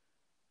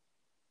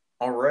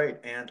All right,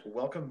 and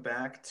welcome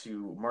back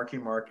to Marky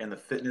Mark and the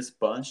Fitness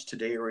Bunch.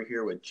 Today we're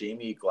here with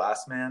Jaime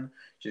Glassman.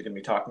 She's going to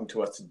be talking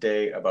to us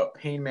today about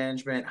pain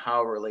management,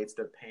 how it relates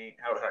to pain,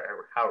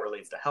 how it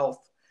relates to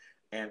health,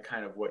 and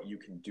kind of what you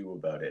can do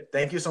about it.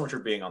 Thank you so much for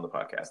being on the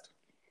podcast.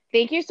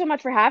 Thank you so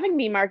much for having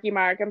me, Marky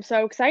Mark. I'm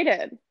so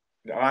excited.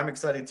 I'm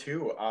excited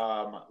too.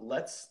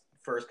 Let's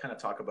first kind of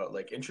talk about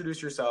like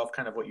introduce yourself,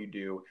 kind of what you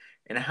do,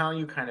 and how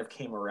you kind of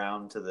came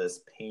around to this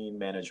pain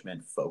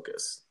management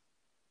focus.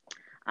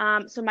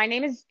 So my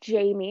name is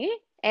Jamie,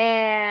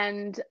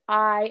 and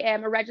I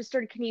am a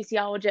registered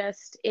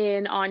kinesiologist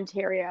in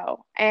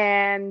Ontario.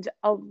 And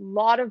a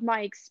lot of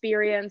my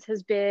experience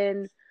has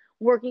been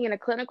working in a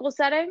clinical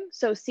setting,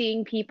 so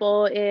seeing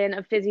people in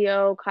a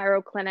physio,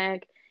 chiro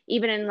clinic,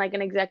 even in like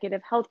an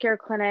executive healthcare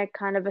clinic,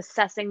 kind of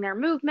assessing their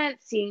movement,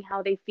 seeing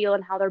how they feel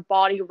and how their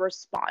body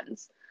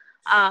responds,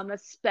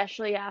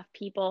 especially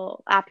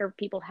after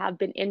people have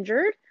been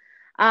injured.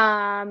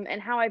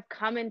 And how I've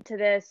come into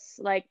this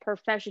like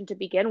profession to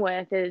begin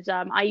with is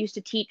I used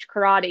to teach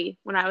karate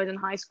when I was in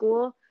high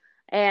school,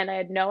 and I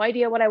had no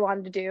idea what I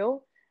wanted to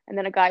do. And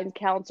then a guidance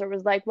counselor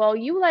was like, "Well,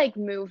 you like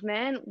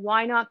movement,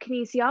 why not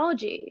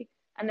kinesiology?"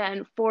 And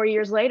then 4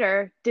 years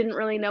later, didn't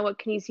really know what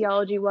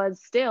kinesiology was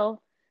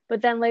still,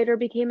 but then later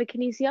became a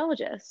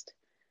kinesiologist.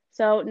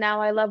 So now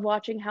I love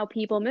watching how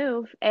people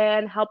move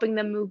and helping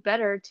them move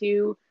better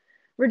to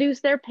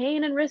reduce their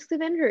pain and risks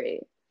of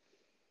injury.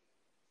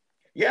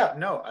 Yeah,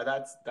 no,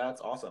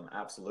 that's awesome.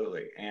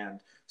 Absolutely. And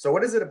so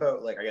what is it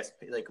about like I guess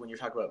like when you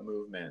talk about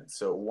movement,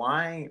 so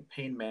why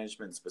pain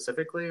management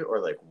specifically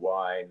or like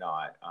why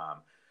not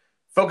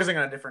focusing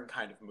on a different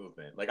kind of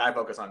movement? Like I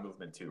focus on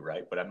movement too,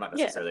 right? But I'm not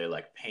Yeah. necessarily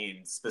like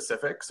pain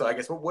specific. So I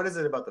guess what is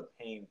it about the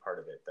pain part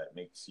of it that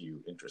makes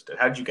you interested?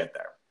 How did you get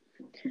there?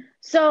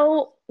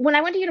 So when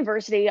I went to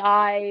university,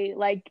 I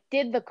like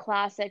did the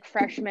classic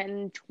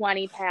freshman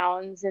 20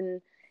 pounds,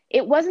 and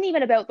it wasn't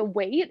even about the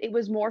weight. It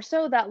was more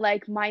so that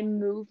like my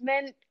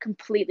movement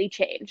completely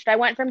changed. I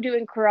went from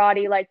doing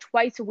karate like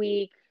twice a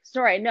week,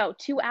 sorry, no,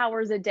 2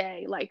 hours a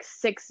day, like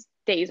 6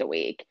 days a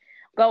week,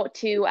 go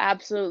to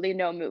absolutely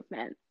no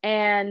movement.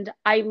 And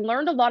I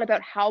learned a lot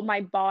about how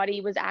my body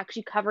was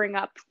actually covering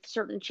up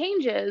certain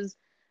changes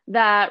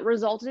that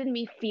resulted in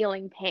me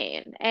feeling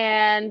pain.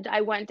 And I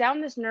went down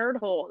this nerd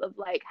hole of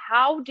like,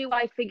 how do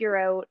I figure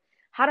out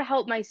how to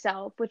help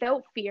myself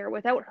without fear,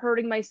 without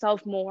hurting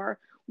myself more?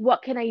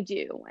 What can I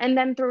do? And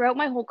then throughout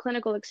my whole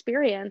clinical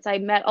experience, I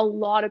met a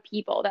lot of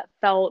people that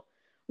felt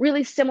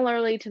really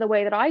similarly to the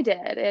way that I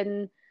did.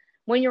 And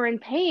when you're in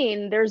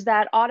pain, there's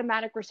that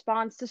automatic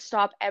response to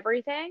stop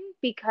everything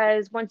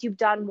because once you've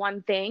done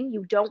one thing,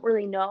 you don't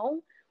really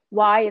know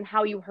why and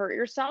how you hurt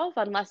yourself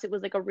unless it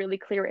was like a really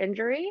clear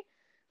injury.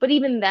 But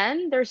even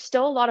then, there's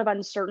still a lot of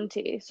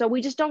uncertainty. So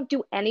we just don't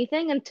do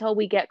anything until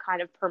we get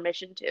kind of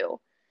permission to.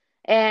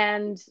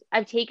 And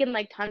I've taken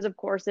like tons of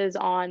courses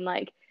on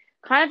like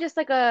kind of just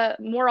like a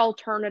more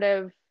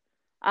alternative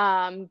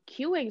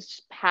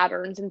cueing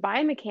patterns and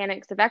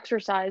biomechanics of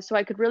exercise so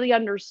I could really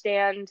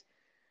understand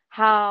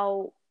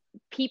how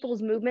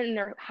people's movement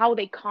and how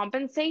they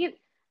compensate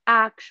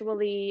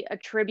actually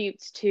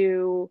attributes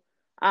to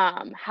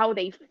how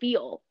they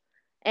feel,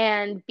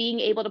 and being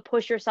able to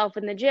push yourself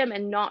in the gym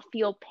and not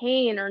feel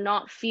pain or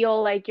not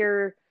feel like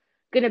you're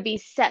going to be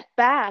set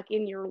back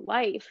in your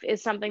life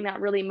is something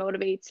that really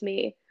motivates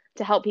me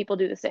to help people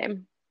do the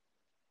same.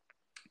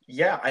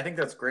 Yeah, I think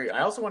that's great.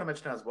 I also want to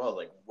mention as well,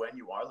 like when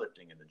you are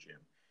lifting in the gym,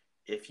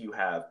 if you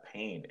have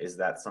pain, is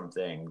that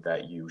something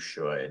that you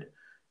should,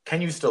 can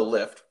you still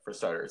lift for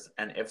starters?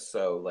 And if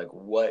so, like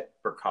what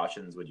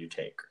precautions would you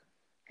take?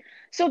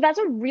 So that's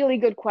a really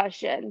good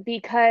question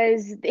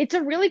because it's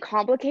a really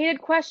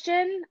complicated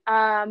question.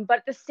 But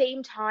at the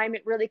same time,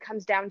 it really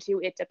comes down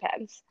to it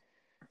depends.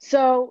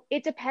 So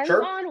it depends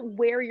Sure. on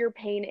where your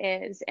pain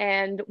is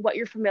and what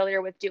you're familiar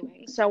with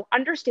doing. So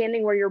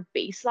understanding where your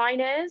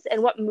baseline is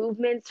and what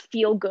movements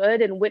feel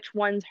good and which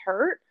ones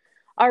hurt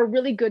are a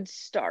really good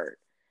start.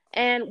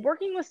 And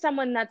working with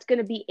someone that's going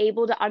to be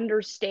able to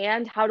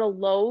understand how to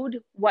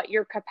load what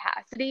your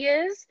capacity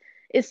is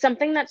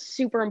something that's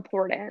super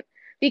important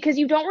because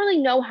you don't really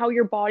know how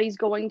your body's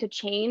going to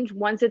change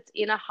once it's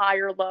in a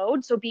higher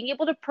load. So being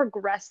able to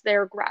progress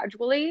there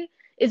gradually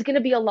is going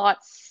to be a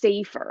lot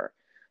safer.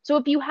 So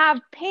if you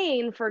have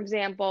pain, for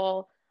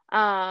example,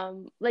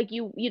 like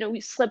you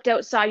slipped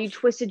outside, you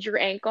twisted your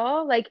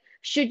ankle, like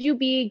should you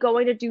be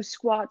going to do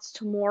squats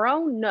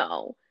tomorrow?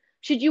 No.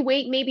 Should you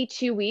wait maybe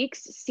 2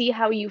 weeks, see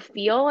how you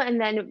feel,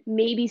 and then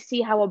maybe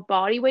see how a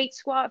body weight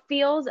squat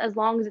feels, as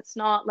long as it's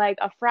not like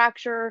a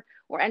fracture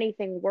or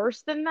anything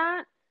worse than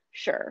that?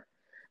 Sure.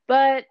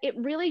 But it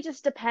really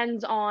just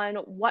depends on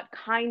what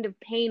kind of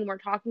pain we're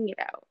talking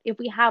about. If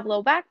we have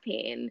low back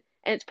pain,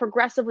 and it's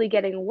progressively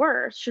getting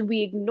worse, should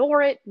we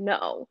ignore it?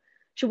 No.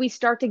 Should we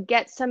start to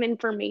get some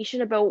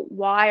information about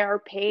why our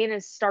pain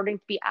is starting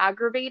to be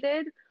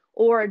aggravated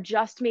or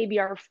adjust maybe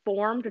our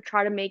form to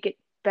try to make it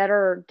better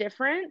or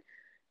different?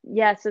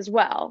 Yes, as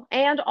well.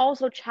 And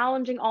also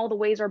challenging all the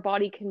ways our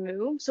body can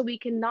move so we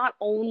can not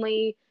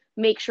only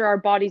make sure our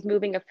body's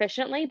moving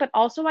efficiently, but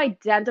also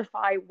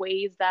identify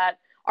ways that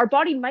our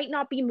body might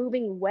not be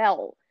moving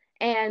well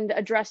and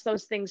address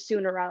those things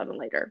sooner rather than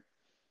later.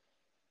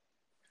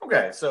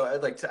 Okay, so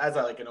as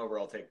I like an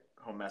overall take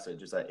home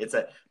message is that it's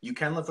that you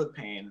can live with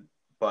pain,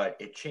 but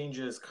it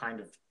changes kind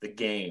of the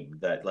game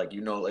that like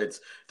it's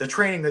the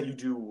training that you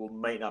do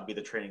might not be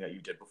the training that you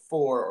did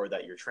before, or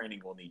that your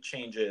training will need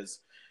changes,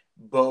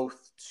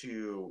 both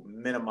to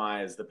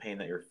minimize the pain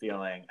that you're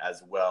feeling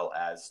as well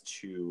as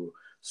to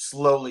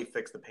slowly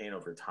fix the pain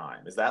over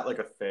time. Is that like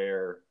a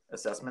fair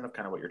assessment of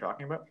kind of what you're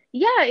talking about?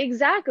 Yeah,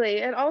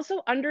 exactly. And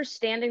also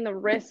understanding the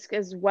risk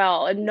as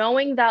well, and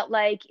knowing that,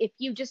 like, if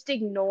you just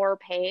ignore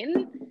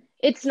pain,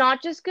 it's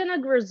not just going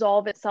to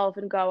resolve itself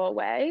and go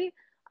away.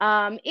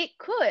 It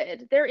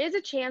could. There is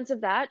a chance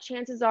of that.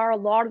 Chances are, a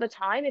lot of the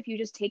time, if you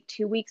just take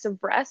 2 weeks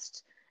of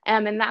rest,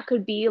 and that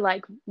could be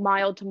like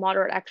mild to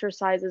moderate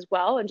exercise as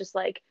well, and just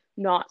like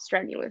not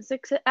strenuous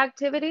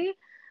activity,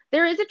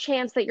 there is a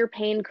chance that your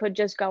pain could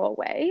just go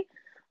away.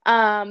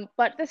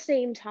 But at the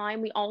same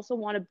time, we also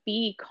want to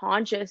be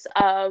conscious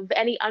of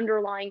any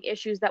underlying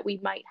issues that we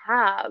might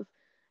have,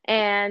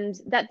 and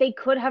that they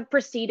could have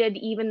preceded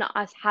even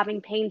us having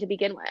pain to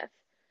begin with.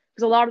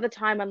 Because a lot of the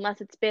time,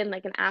 unless it's been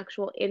like an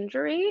actual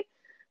injury,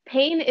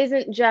 pain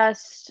isn't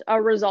just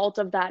a result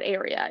of that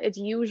area. It's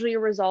usually a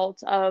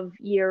result of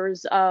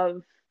years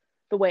of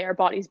the way our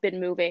body's been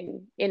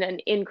moving in an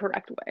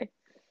incorrect way.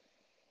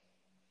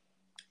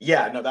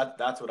 Yeah, no,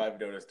 that's what I've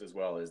noticed as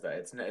well, is that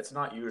it's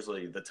not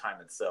usually the time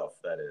itself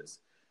that is.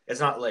 It's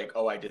not like,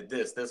 oh, I did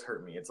this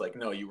hurt me. It's like,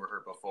 no, you were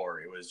hurt before.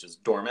 It was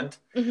just dormant,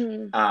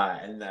 Hmm.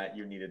 and that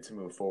you needed to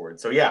move forward.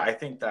 So yeah, I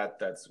think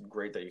that's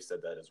great that you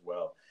said that as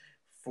well.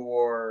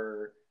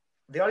 For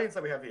the audience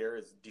that we have here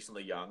is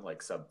decently young,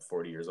 like sub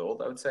 40 years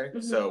old, I would say.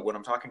 So Hmm. when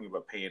I'm talking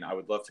about pain, I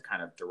would love to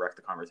kind of direct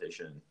the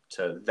conversation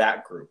to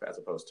that group as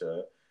opposed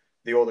to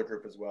the older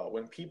group as well.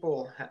 When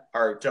people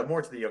are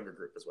more to the younger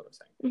group, is what I'm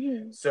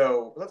saying. Hmm.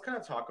 So let's kind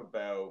of talk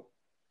about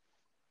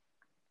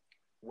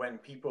when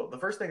people. The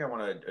first thing I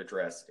want to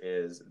address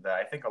is that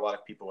I think a lot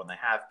of people, when they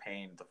have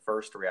pain, the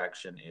first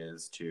reaction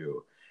is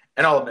to,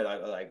 and I'll admit,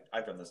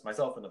 I've done this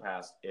myself in the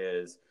past,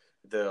 is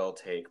they'll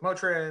take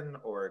Motrin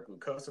or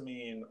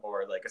glucosamine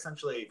or like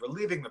essentially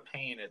relieving the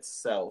pain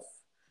itself.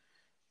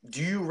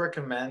 Do you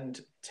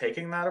recommend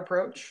taking that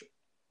approach,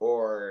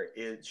 or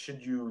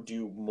should you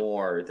do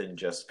more than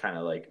just kind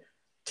of like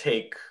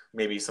take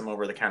maybe some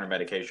over the counter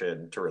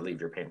medication to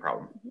relieve your pain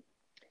problem?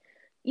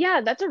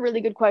 Yeah, that's a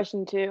really good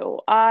question too.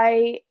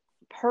 I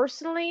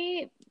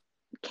personally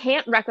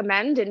can't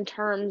recommend in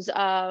terms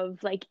of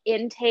like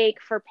intake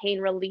for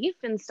pain relief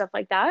and stuff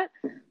like that.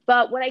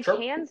 But what I Sure.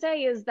 can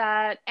say is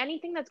that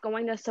anything that's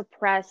going to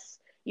suppress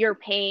your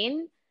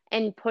pain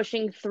and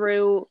pushing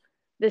through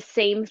the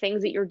same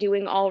things that you're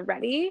doing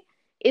already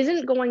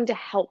isn't going to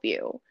help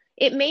you.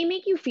 It may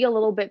make you feel a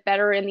little bit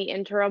better in the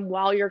interim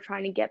while you're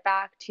trying to get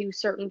back to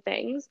certain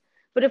things.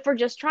 But if we're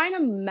just trying to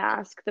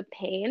mask the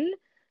pain,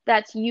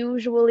 that's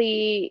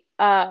usually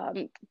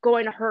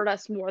going to hurt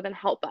us more than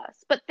help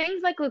us. But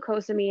things like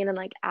glucosamine and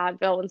like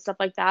Advil and stuff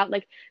like that,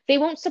 like they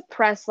won't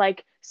suppress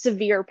like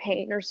severe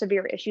pain or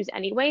severe issues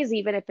anyways,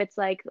 even if it's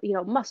like,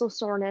 muscle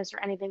soreness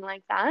or anything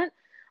like that.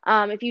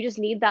 If you just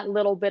need that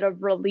little bit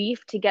of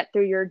relief to get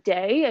through your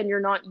day and you're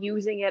not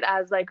using it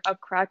as like a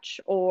crutch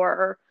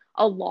or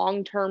a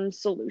long-term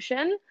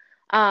solution,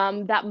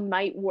 that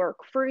might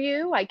work for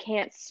you. I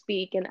can't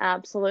speak in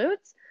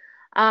absolutes.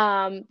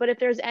 But if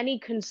there's any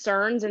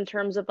concerns in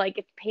terms of like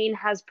if pain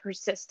has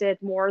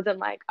persisted more than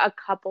like a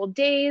couple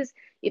days,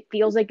 it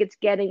feels like it's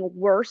getting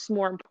worse,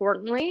 more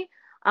importantly.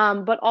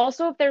 But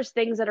also if there's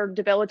things that are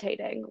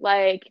debilitating,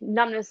 like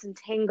numbness and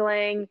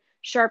tingling,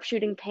 sharp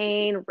shooting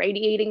pain,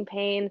 radiating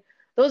pain,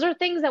 those are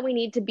things that we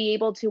need to be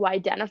able to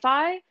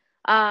identify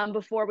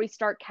before we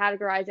start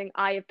categorizing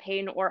I have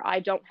pain or I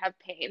don't have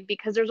pain,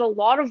 because there's a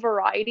lot of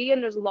variety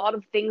and there's a lot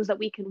of things that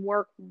we can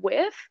work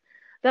with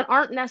that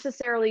aren't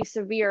necessarily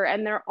severe.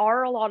 And there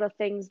are a lot of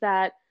things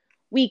that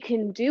we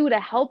can do to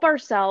help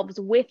ourselves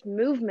with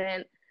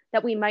movement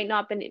that we might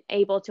not been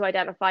able to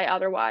identify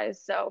otherwise.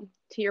 So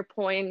to your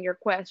point and your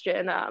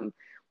question,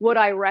 would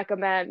I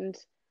recommend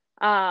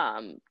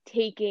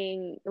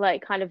taking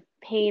like kind of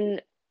pain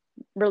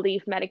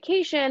relief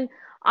medication?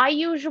 I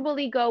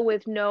usually go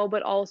with no,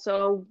 but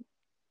also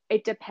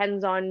it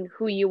depends on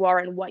who you are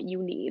and what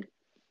you need.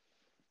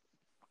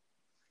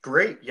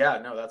 Great. Yeah,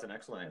 no, that's an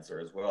excellent answer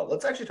as well.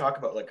 Let's actually talk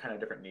about like kind of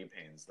different knee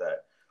pains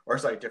that, or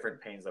sorry,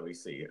 different pains that we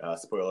see.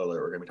 Spoiler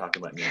alert, we're going to be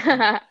talking about knee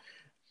pain.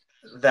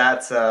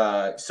 That's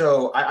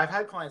I've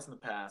had clients in the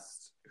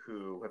past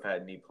who have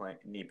had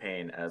knee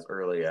pain as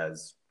early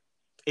as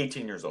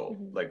 18 years old,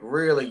 Mhm. like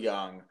really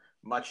young,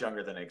 much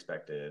younger than I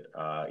expected.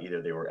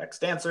 Either they were ex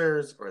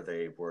dancers or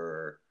they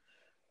were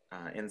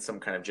in some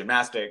kind of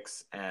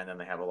gymnastics, and then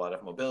they have a lot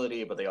of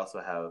mobility, but they also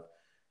have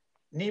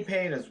Knee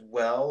pain as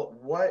well.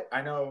 What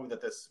I know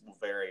that this will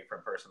vary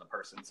from person to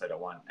person, so I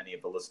don't want any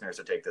of the listeners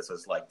to take this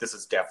as like this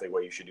is definitely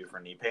what you should do for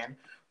knee pain.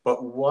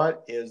 But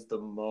what is the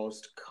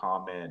most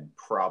common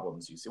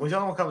problems you see when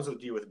someone comes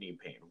with you with knee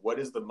pain? What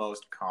is the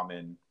most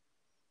common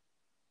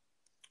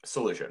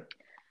solution?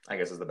 I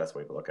guess is the best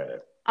way to look at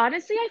it.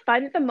 Honestly, I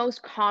find that the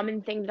most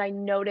common thing that I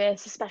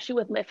notice, especially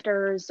with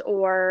lifters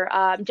or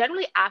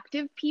generally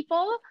active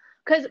people,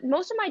 because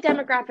most of my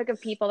demographic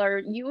of people are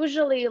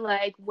usually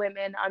like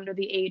women under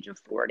the age of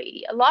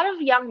 40, a lot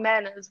of young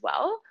men as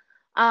well.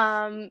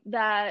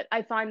 That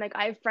I find like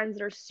I have friends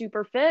that are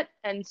super fit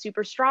and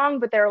super strong,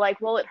 but they're like,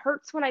 well, it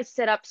hurts when I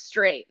sit up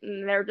straight.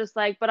 And they're just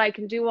like, but I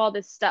can do all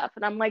this stuff.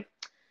 And I'm like,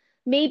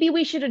 maybe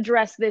we should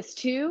address this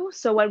too.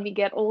 So when we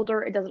get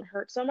older, it doesn't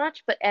hurt so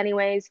much. But,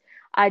 anyways,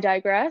 I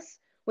digress.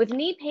 With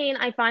knee pain,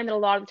 I find that a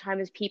lot of the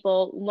times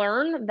people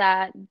learn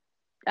that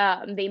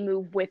they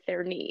move with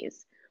their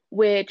knees,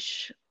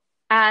 which,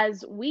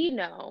 as we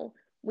know,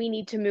 we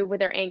need to move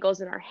with our ankles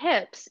and our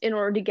hips in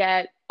order to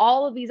get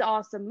all of these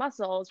awesome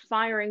muscles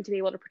firing to be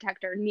able to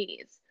protect our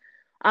knees.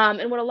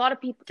 And what a lot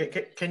of people,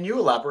 Can you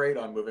elaborate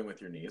on moving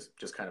with your knees?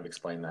 Just kind of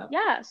explain that.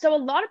 yeah, so a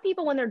lot of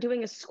people, when they're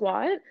doing a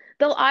squat,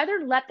 they'll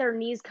either let their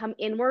knees come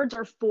inwards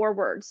or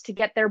forwards to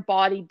get their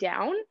body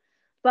down.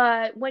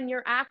 But when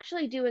you're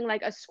actually doing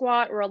like a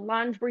squat or a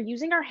lunge, we're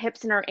using our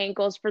hips and our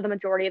ankles for the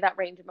majority of that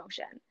range of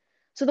motion.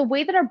 So the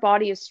way that our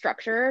body is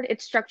structured,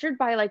 it's structured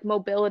by like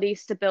mobility,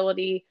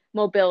 stability,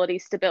 mobility,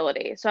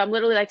 stability. So I'm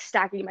literally like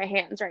stacking my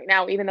hands right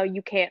now, even though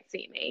you can't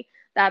see me.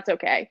 That's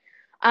okay.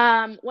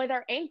 With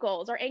our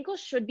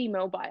ankles should be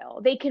mobile.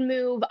 They can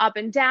move up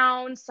and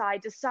down,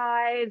 side to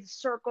side,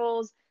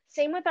 circles.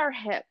 Same with our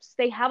hips.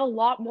 They have a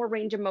lot more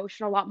range of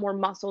motion, a lot more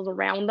muscles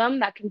around them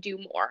that can do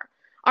more.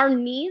 Our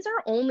knees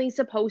are only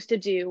supposed to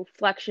do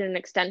flexion and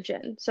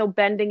extension, so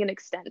bending and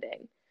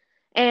extending.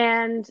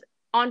 And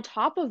on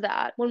top of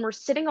that, when we're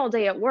sitting all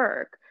day at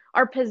work,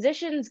 our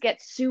positions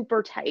get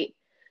super tight.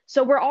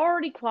 So we're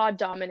already quad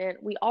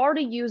dominant. We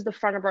already use the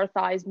front of our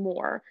thighs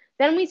more.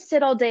 Then we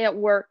sit all day at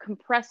work,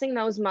 compressing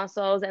those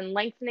muscles and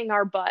lengthening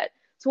our butt.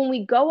 So when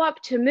we go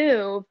up to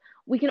move,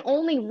 we can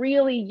only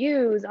really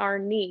use our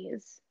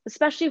knees,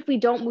 especially if we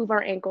don't move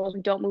our ankles,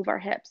 we don't move our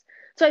hips.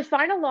 So I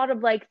find a lot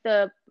of like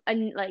the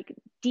like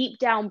deep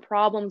down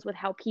problems with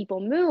how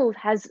people move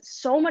has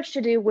so much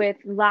to do with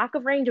lack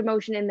of range of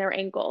motion in their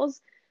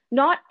ankles.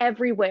 Not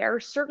everywhere.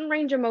 Certain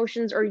range of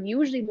motions are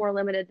usually more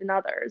limited than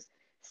others.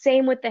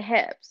 Same with the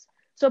hips.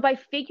 So by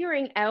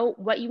figuring out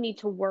what you need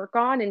to work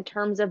on in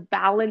terms of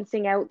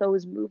balancing out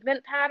those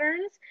movement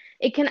patterns,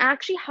 it can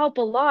actually help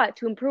a lot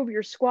to improve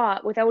your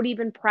squat without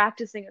even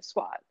practicing a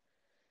squat.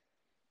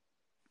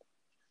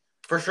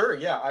 For sure,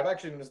 yeah. I've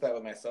actually noticed that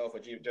with myself.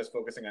 With you just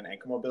focusing on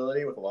ankle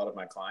mobility with a lot of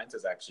my clients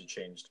has actually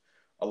changed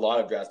a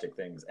lot of drastic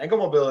things. Ankle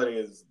mobility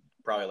is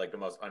probably like the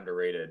most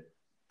underrated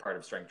part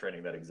of strength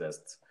training that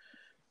exists,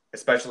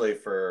 especially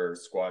for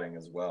squatting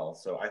as well.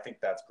 So I think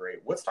that's great.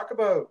 Let's talk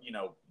about,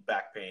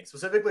 back pain,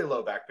 specifically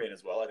low back pain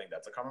as well. I think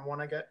that's a common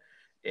one I get.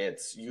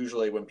 It's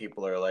usually when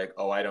people are like,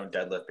 "Oh, I don't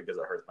deadlift because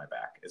it hurts my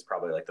back." Is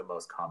probably like the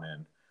most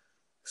common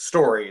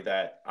story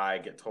that I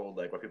get told,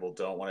 like when people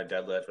don't want to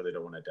deadlift or they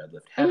don't want to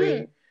deadlift Mm-hmm.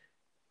 heavy.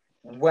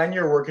 When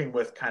you're working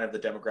with kind of the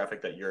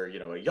demographic that you're,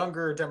 a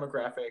younger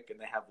demographic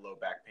and they have low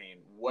back pain,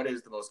 what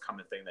is the most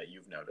common thing that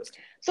you've noticed?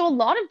 So a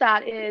lot of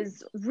that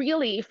is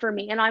really for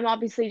me, and I'm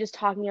obviously just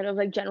talking out of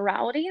like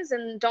generalities,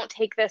 and don't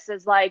take this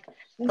as like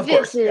Of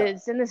course, yeah.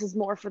 and this is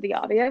more for the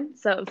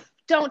audience. So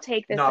don't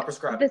take this Not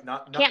prescribing, this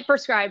not not can't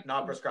prescribe.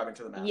 not prescribing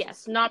to the Yes,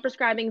 masses. not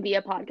prescribing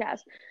via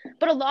podcast,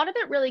 but a lot of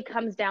it really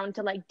comes down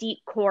to like deep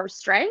core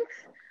strength,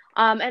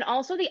 and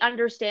also the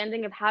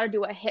understanding of how to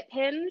do a hip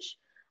hinge,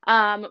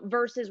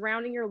 versus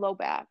rounding your low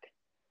back.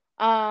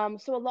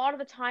 So a lot of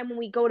the time when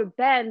we go to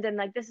bend, and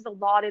like this is a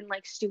lot in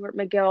like Stuart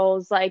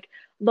McGill's like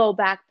low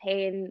back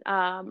pain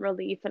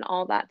relief and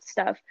all that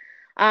stuff,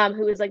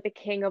 who is like the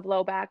king of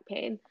low back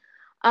pain.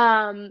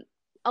 Um,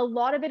 a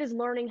lot of it is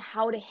learning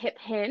how to hip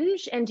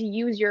hinge and to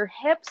use your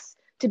hips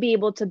to be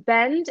able to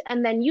bend,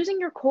 and then using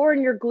your core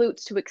and your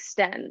glutes to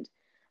extend.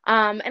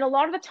 And a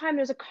lot of the time,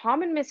 there's a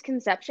common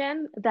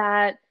misconception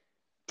that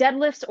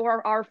deadlifts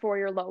are for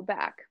your low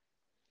back.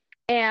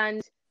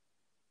 And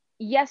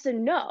yes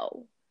and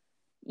no,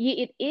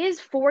 it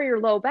is for your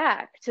low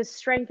back to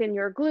strengthen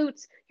your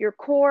glutes, your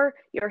core,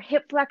 your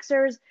hip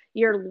flexors,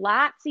 your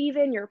lats,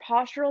 even your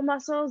postural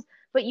muscles,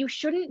 but you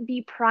shouldn't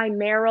be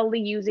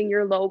primarily using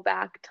your low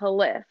back to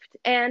lift.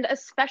 And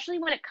especially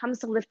when it comes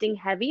to lifting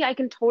heavy, I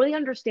can totally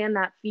understand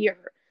that fear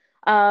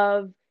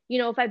of,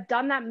 if I've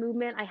done that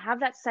movement, I have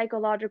that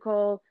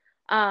psychological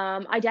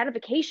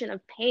identification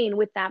of pain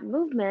with that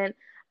movement.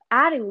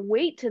 Adding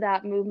weight to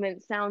that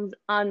movement sounds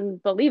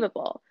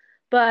unbelievable.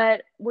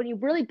 But when you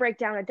really break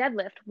down a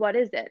deadlift, what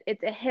is it?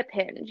 It's a hip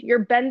hinge. You're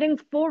bending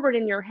forward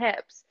in your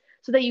hips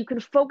so that you can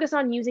focus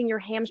on using your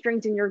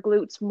hamstrings and your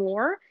glutes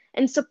more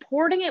and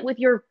supporting it with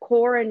your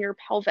core and your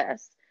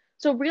pelvis.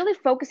 So, really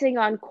focusing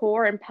on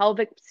core and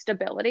pelvic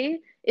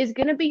stability is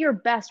going to be your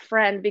best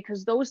friend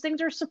because those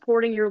things are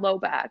supporting your low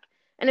back.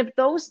 And if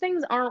those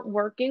things aren't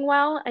working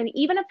well, and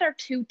even if they're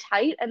too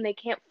tight and they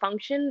can't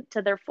function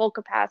to their full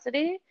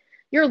capacity,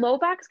 your low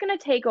back's going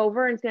to take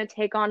over and it's going to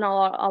take on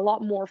a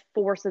lot more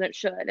force than it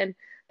should. And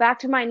back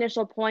to my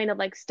initial point of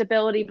like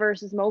stability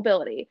versus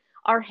mobility,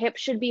 our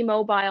hips should be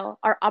mobile,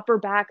 our upper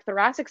back,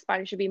 thoracic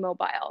spine should be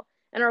mobile,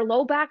 and our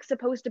low back's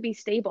supposed to be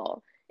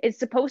stable. It's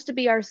supposed to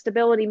be our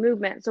stability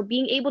movement. So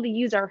being able to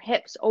use our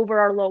hips over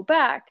our low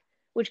back,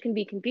 which can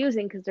be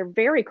confusing because they're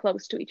very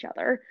close to each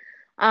other,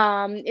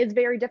 is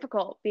very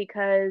difficult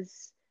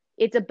because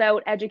it's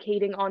about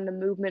educating on the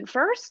movement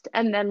first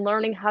and then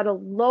learning how to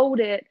load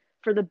it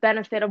for the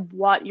benefit of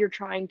what you're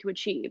trying to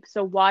achieve.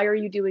 So, why are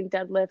you doing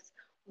deadlifts?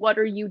 What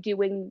are you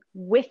doing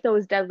with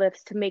those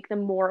deadlifts to make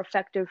them more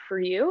effective for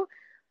you?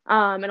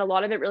 And a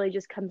lot of it really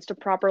just comes to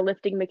proper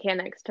lifting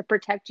mechanics to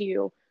protect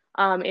you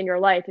in your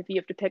life if you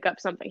have to pick up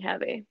something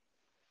heavy.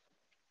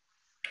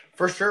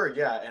 For sure,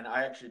 yeah. And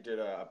I actually did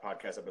a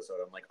podcast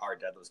episode on like are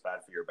deadlifts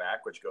bad for your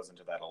back, which goes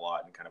into that a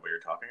lot and kind of what you're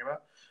talking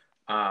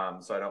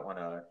about. So I don't want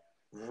to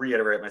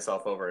reiterate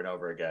myself over and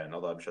over again,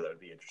 although I'm sure that would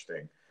be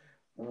interesting.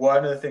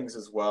 One of the things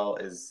as well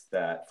is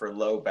that for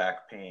low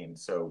back pain,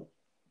 so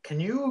can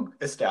you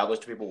establish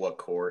to people what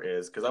core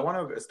is? Because I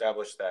want to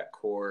establish that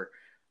core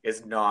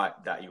is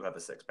not that you have a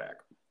six pack.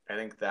 I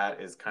think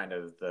that is kind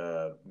of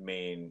the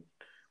main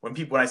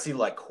when I see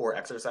like core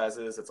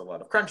exercises, it's a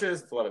lot of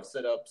crunches, it's a lot of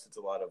sit-ups, it's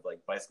a lot of like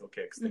bicycle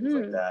kicks, things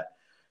like Mm-hmm. that.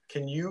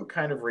 Can you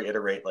kind of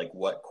reiterate like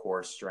what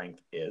core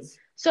strength is?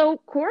 So,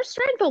 core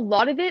strength, a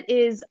lot of it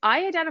is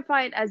I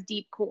identify it as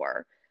deep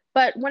core.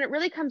 But when it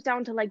really comes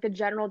down to like the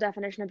general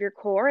definition of your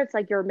core, it's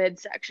like your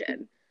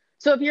midsection.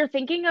 So, if you're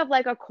thinking of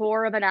like a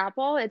core of an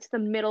apple, it's the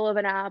middle of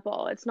an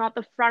apple. It's not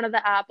the front of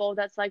the apple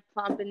that's like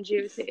plump and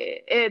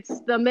juicy.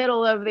 It's the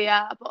middle of the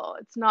apple.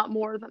 It's not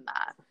more than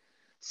that.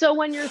 So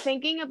when you're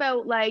thinking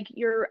about like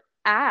your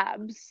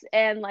abs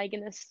and like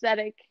an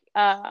aesthetic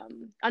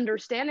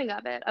understanding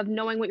of it, of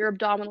knowing what your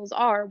abdominals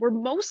are, we're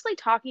mostly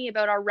talking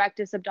about our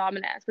rectus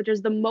abdominis, which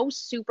is the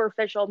most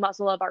superficial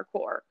muscle of our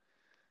core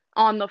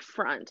on the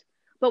front.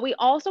 But we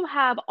also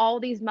have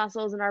all these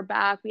muscles in our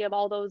back. We have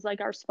all those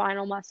like our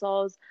spinal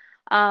muscles.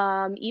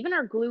 Even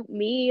our glute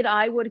med,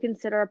 I would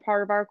consider a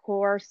part of our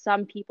core.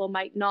 Some people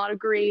might not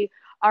agree.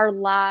 Our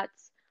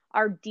lats,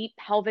 our deep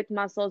pelvic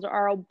muscles,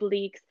 our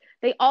obliques,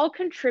 they all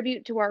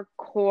contribute to our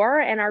core,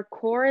 and our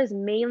core is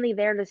mainly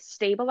there to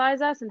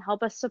stabilize us and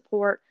help us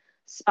support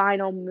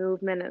spinal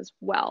movement as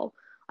well,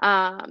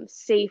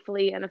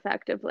 safely and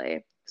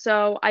effectively.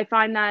 So I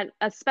find that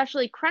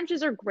especially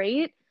crunches are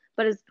great,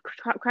 but as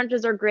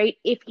crunches are great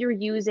if you're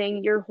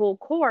using your whole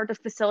core to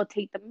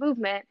facilitate the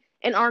movement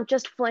and aren't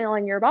just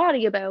flailing your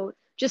body about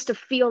just to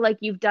feel like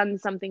you've done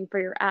something for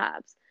your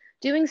abs.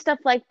 Doing stuff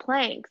like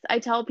planks, I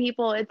tell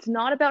people it's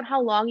not about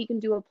how long you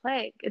can do a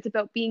plank. It's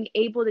about being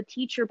able to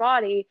teach your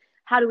body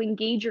how to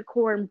engage your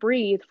core and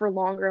breathe for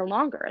longer and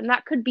longer. And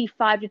that could be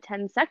 5 to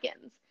 10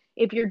 seconds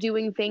if you're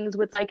doing things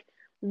with like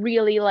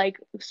really like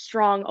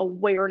strong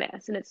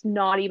awareness and it's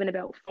not even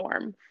about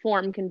form.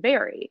 Form can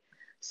vary.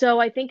 So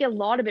I think a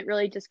lot of it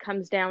really just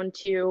comes down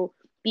to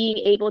being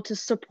able to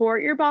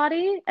support your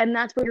body, and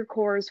that's what your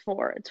core is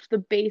for. It's the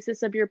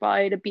basis of your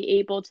body to be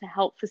able to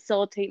help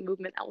facilitate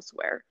movement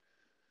elsewhere.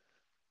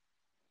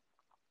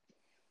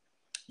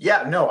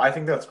 Yeah, no, I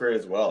think that's great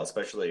as well,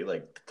 especially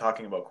like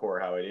talking about core,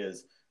 how it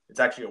is. It's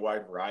actually a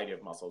wide variety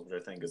of muscles,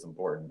 which I think is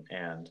important.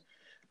 And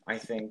I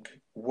think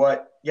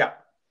yeah,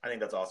 I think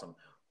that's awesome.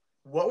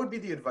 What would be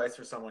the advice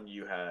for someone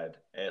you had?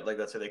 Like,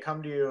 let's say they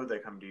come to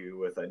you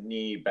with a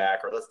knee,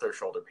 back, or let's throw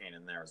shoulder pain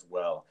in there as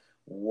well.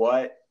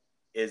 What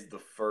is the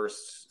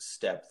first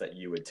step that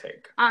you would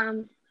take?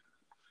 Um,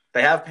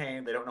 They have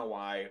pain, they don't know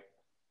why.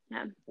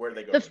 yeah. Where do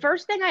they go The from there?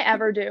 first thing I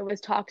ever do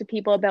is talk to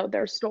people about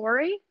their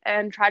story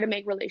and try to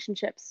make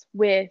relationships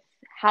with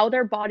how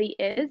their body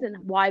is and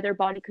why their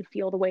body could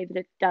feel the way that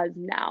it does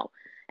now.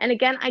 And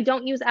again, I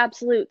don't use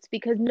absolutes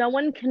because no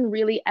one can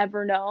really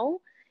ever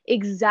know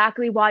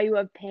exactly why you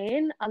have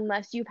pain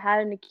unless you've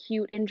had an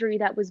acute injury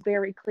that was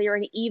very clear.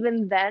 And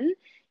even then,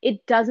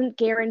 it doesn't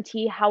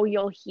guarantee how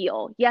you'll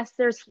heal. Yes,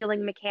 there's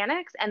healing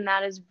mechanics, and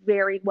that is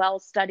very well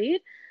studied,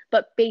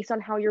 but based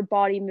on how your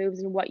body moves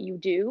and what you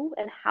do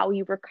and how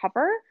you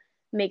recover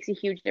makes a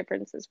huge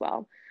difference as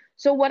well.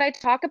 So what I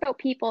talk about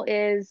people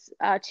is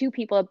to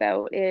people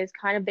about is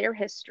kind of their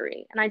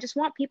history, and I just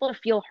want people to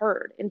feel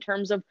heard in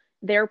terms of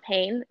their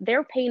pain.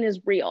 Their pain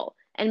is real,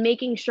 and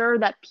making sure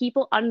that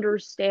people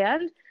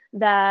understand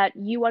that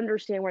you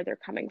understand where they're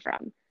coming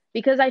from.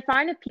 Because I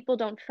find if people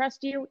don't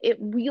trust you, it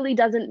really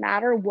doesn't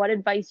matter what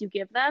advice you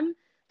give them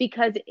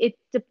because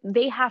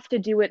they have to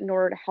do it in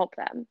order to help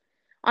them.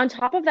 On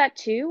top of that,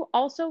 too,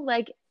 also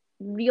like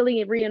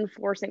really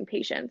reinforcing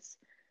patience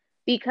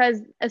because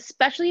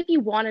especially if you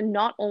want to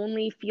not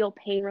only feel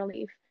pain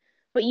relief,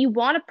 but you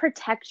want to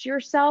protect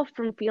yourself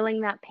from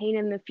feeling that pain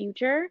in the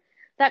future,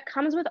 that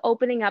comes with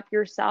opening up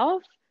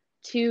yourself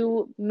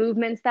to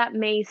movements that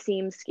may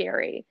seem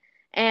scary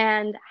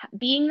and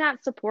being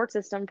that support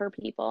system for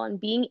people and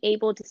being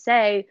able to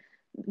say,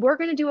 we're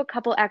going to do a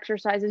couple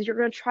exercises. You're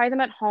going to try them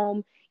at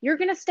home. you're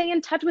going to stay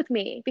in touch with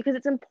me because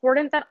it's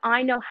important that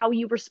I know how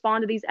you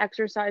respond to these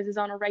exercises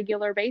on a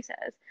regular basis.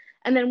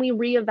 And then we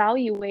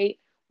reevaluate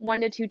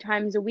 1 to 2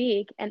 times a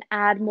week and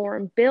add more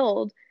and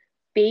build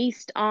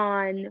based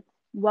on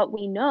what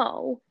we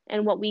know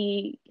and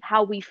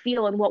how we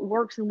feel and what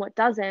works and what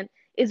doesn't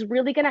is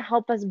really going to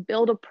help us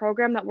build a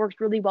program that works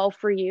really well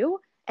for you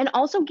and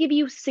also give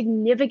you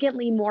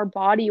significantly more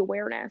body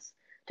awareness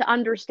to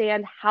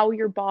understand how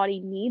your body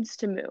needs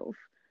to move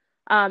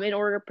in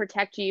order to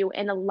protect you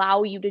and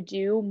allow you to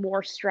do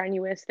more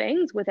strenuous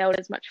things without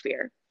as much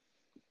fear.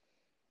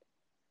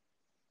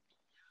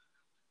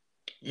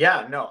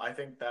 Yeah, no, I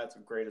think that's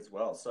great as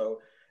well.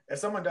 So if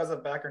someone does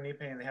have back or knee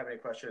pain and they have any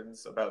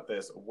questions about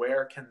this,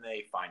 where can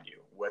they find you?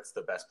 What's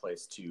the best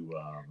place to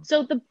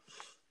So the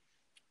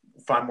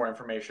find more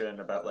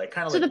information about like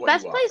kind of So like the what you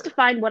best place to offer?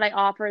 find what I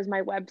offer is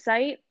my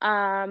website.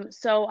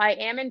 So I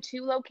am in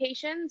 2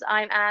 locations.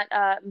 I'm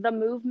at the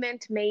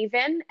Movement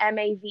Maven,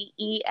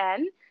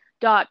 MAVEN.com.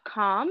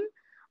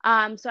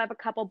 So I have a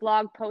couple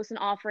blog posts and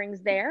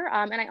offerings there.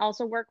 And I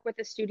also work with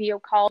a studio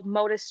called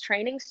Modus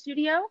Training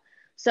Studio.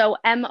 So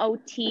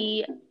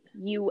MOTUS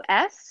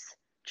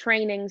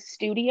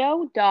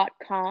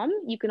trainingstudio.com.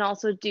 You can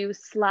also do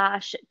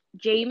slash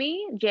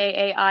Jaime,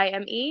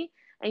 JAIME,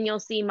 and you'll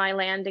see my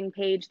landing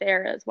page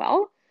there as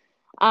well.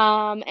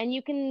 And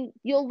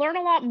you'll learn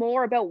a lot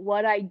more about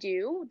what I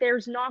do.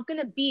 There's not going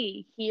to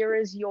be, here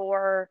is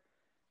your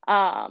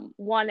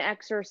one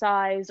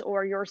exercise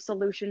or your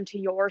solution to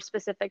your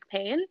specific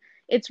pain.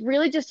 It's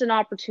really just an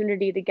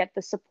opportunity to get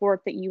the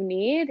support that you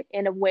need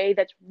in a way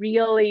that's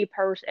really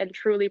and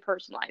truly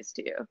personalized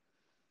to you.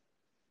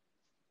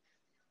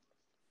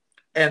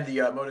 And the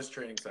Modus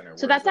Training Center,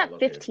 So where is that's that at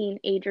located? 15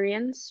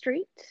 Adrian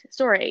Street.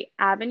 Sorry,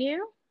 Avenue.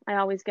 I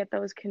always get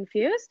those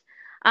confused.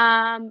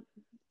 Um,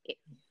 it's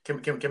in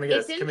Can we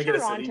get a city,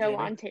 Toronto, Jaime?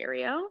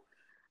 Ontario.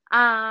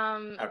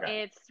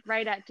 Okay. It's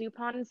right at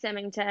DuPont and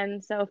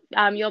Symington. So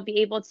you'll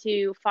be able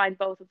to find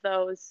both of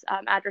those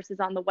addresses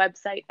on the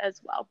website as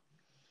well.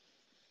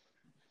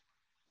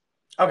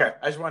 Okay.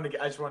 I just wanted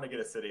to get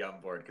a city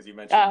on board because you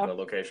mentioned Oh, the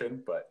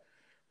location, but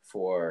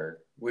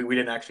we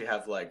didn't actually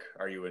have like,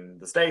 are you in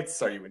the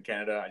States? Are you in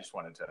Canada? I just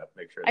wanted to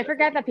make sure I that everyone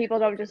forget knew that where people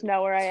you're don't just located.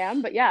 know where I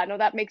am, but yeah, no,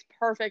 that makes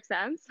perfect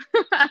sense.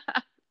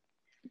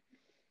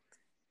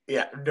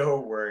 Yeah, no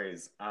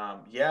worries.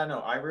 Yeah, no,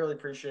 I really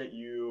appreciate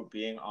you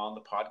being on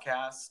the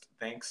podcast.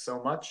 Thanks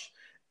so much.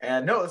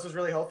 And no, this was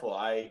really helpful.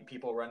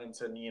 People run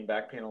into knee and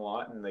back pain a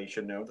lot, and they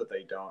should know that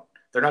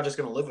they're not just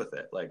going to live with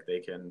it. Like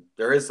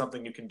there is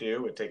something you can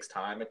do. It takes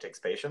time, it takes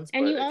patience,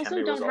 And but you it can also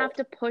be don't have resolved.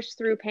 to push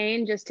through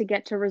pain just to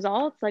get to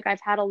results. Like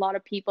I've had a lot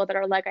of people that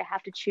are like, I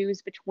have to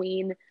choose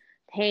between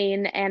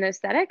pain and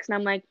aesthetics. And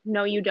I'm like,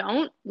 no, you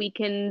don't. We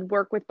can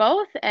work with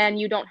both, and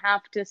you don't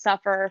have to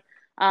suffer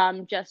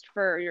just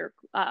for your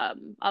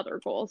other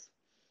goals.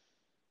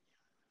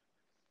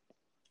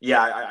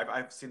 Yeah,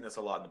 I've seen this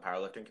a lot in the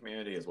powerlifting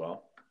community as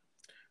well,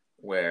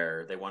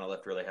 where they want to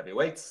lift really heavy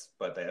weights,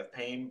 but they have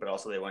pain, but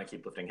also they want to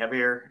keep lifting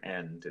heavier,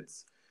 and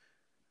it's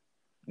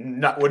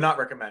not would not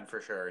recommend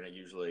for sure, and it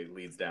usually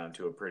leads down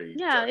to a pretty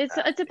Yeah, dark it's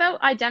path, you know.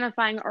 about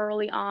identifying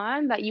early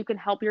on that you can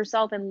help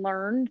yourself and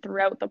learn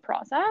throughout the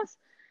process.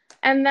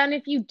 And then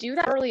if you do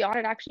that early on,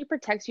 it actually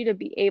protects you to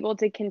be able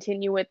to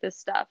continue with this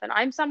stuff. And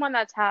I'm someone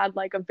that's had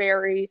like a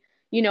very,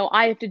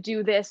 I have to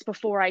do this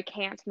before I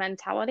can't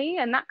mentality.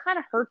 And that kind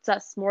of hurts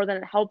us more than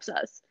it helps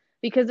us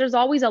because there's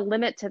always a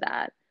limit to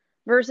that.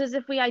 Versus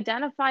if we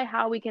identify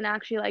how we can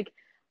actually like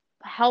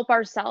help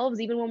ourselves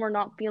even when we're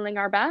not feeling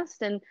our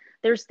best, and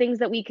there's things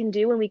that we can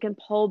do and we can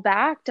pull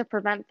back to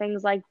prevent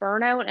things like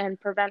burnout and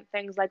prevent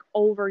things like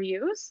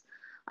overuse.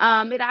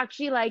 It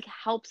actually like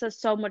helps us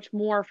so much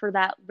more for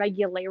that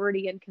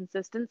regularity and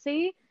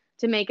consistency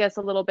to make us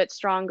a little bit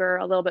stronger,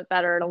 a little bit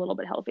better, and a little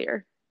bit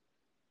healthier.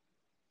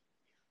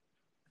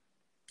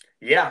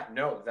 Yeah,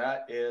 no,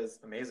 that is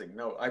amazing.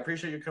 No, I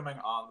appreciate you coming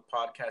on the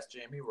podcast,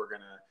 Jaime. We're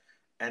gonna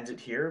end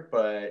it here,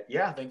 but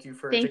yeah, thank you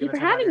for Thank taking you the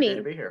for time out of having your day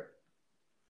to me. be here.